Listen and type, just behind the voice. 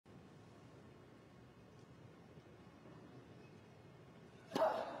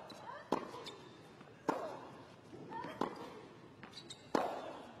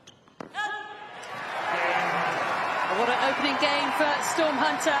game for Storm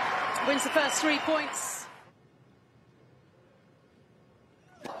Hunter. Wins the first 3 points.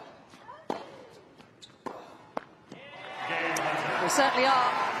 We certainly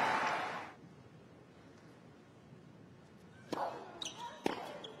are.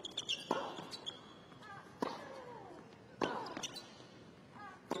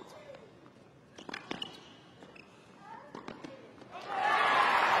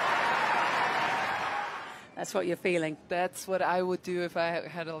 That's what you're feeling. That's what I would do if I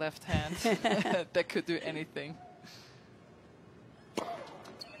had a left hand that could do anything.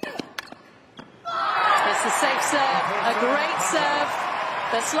 It's a safe serve, a great serve.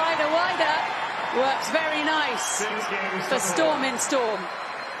 The slider wider works very nice for Storm in Storm.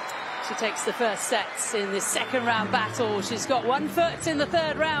 She takes the first sets in this second round battle. She's got 1 foot in the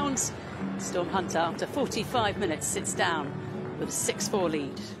third round. Storm Hunter, after 45 minutes, sits down with a 6-4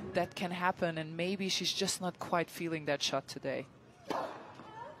 lead. That can happen, and maybe she's just not quite feeling that shot today.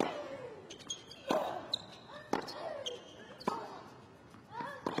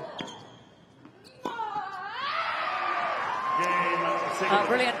 A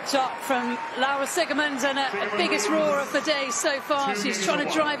brilliant shot from Laura Siegemund, and a biggest roar of the day so far. She's trying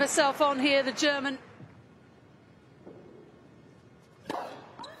to drive herself on here, the German.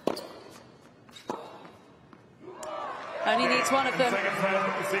 Only needs one of them.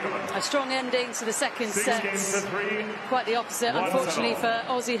 A strong ending to the second set. Quite the opposite, unfortunately, for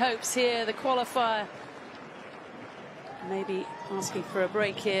Aussie hopes here. The qualifier maybe asking for a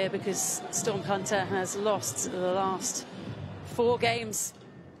break here because Storm Hunter has lost the last 4 games.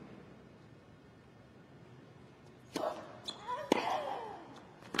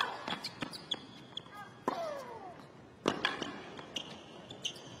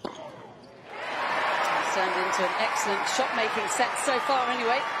 Turned into an excellent shot-making set so far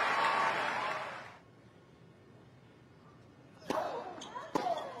anyway.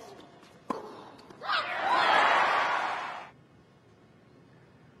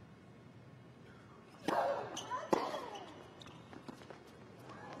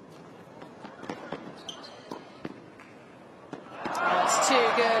 That's too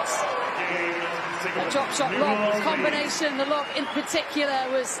good. A drop shot lob combination, the lob in particular,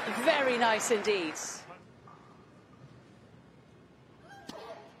 was very nice indeed.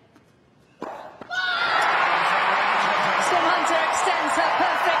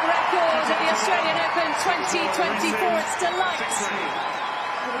 Australian Open 2024, it's delight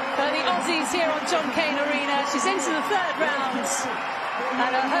for the Aussies here on Cain Arena. She's into the third round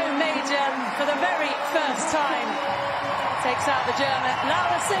and a home major for the very first time. Takes out the German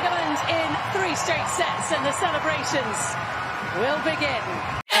Laura Siegemund in 3 straight sets, and the celebrations will begin.